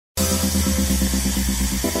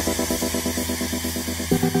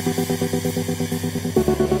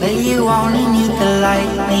Well, you only need the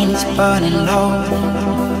light when it's burning low.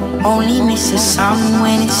 Only miss the sun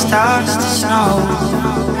when it starts to snow.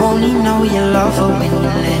 Only know you love her when you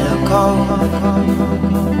let her go.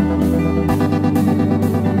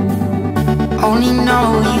 Only know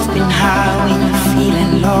you've been high when you're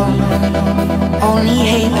feeling low. Only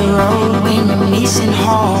hate the road when you're missing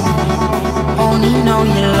home. Only know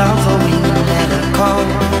you love her when you let her go.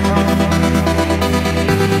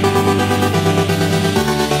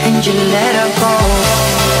 And you let her go.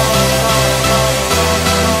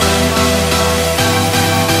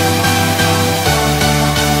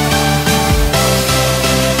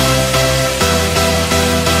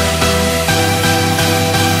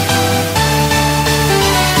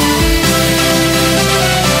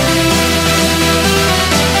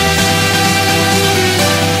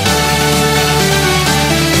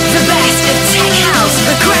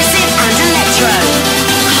 Progressive and electro.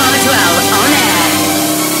 Hardwell on air.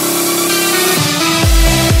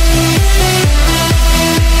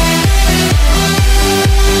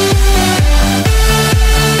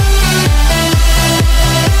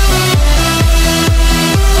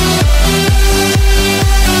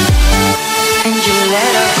 And you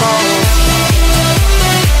let her go.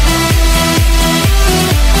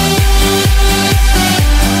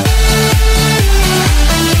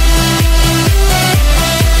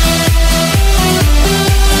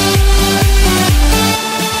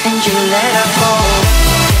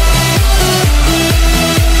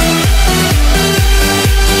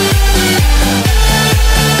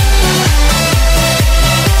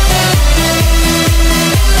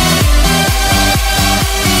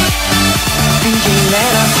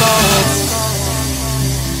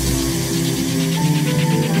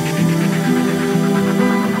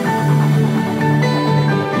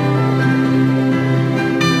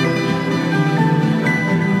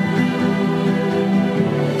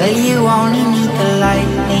 Well, you only need the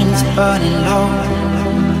light when it's burning low.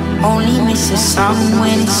 Only miss the sun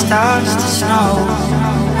when it starts to snow.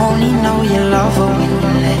 Only know you love her when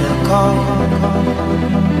you let her go.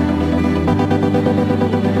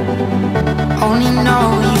 Only know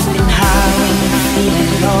you've been high when you're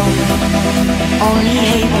feeling low. Only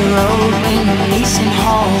hate the road when you're missing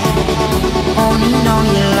home. Only know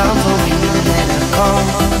you love her when you let her go.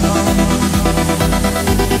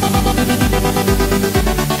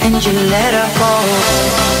 And you let her go.